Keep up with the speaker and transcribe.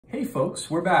Hey folks,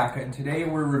 we're back, and today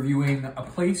we're reviewing a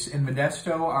place in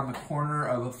Modesto on the corner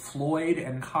of Floyd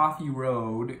and Coffee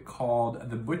Road called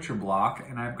the Butcher Block,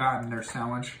 and I've gotten their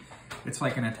sandwich. It's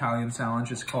like an Italian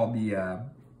sandwich. It's called the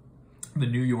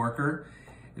New Yorker.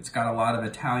 It's got a lot of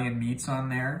Italian meats on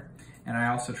there, and I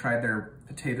also tried their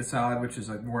potato salad, which is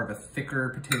like more of a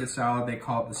thicker potato salad. They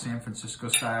call it the San Francisco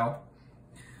style.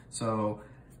 So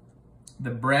the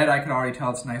bread, I could already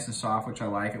tell it's nice and soft, which I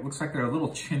like. It looks like they're a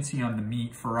little chintzy on the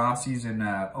meat. Ferraci's in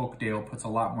Oakdale puts a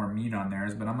lot more meat on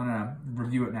theirs, but I'm gonna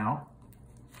review it now.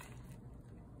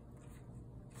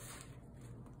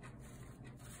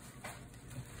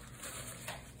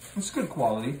 It's good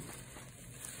quality.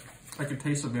 I can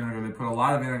taste the vinegar. They put a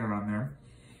lot of vinegar on there.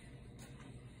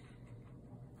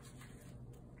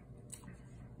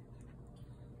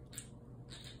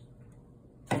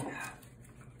 I'm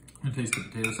gonna taste the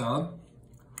potato salad.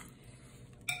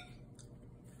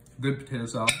 Good potato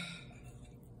salad.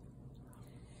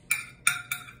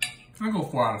 I go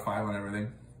 4 out of 5 on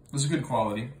everything. This is good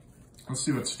quality. Let's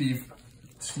see what Steve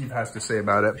has to say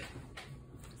about it.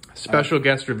 Special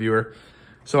guest reviewer.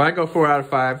 So I go 4 out of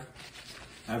 5.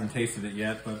 I haven't tasted it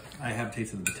yet, but I have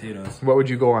tasted the potatoes. What would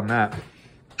you go on that?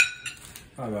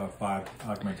 Probably about a 5. I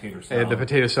like my tater salad. The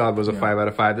potato salad was a 5 out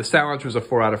of 5. The sandwich was a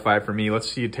 4 out of 5 for me.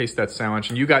 Let's see you taste that sandwich.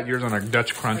 And you got yours on a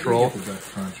Dutch crunch roll. The Dutch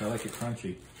crunch. I like it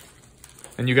crunchy.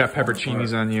 And you got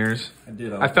pepperoncinis on yours. I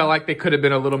did. I felt like they could have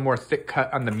been a little more thick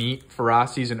cut on the meat.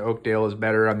 Ferraci's and Oakdale is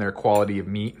better on their quality of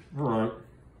meat. All right.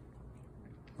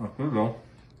 Oh, here we go.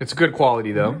 It's good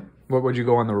quality though. What would you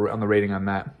go on the rating on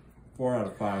that? 4 out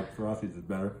of 5. Ferraci's is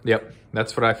better. Yep,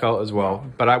 that's what I felt as well.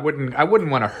 But I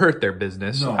wouldn't want to hurt their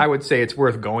business. No. I would say it's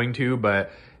worth going to, but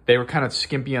they were kind of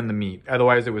skimpy on the meat.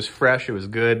 Otherwise, it was fresh. It was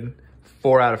good.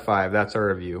 4 out of 5. That's our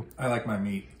review. I like my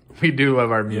meat. We do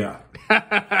love our meat.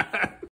 Yeah.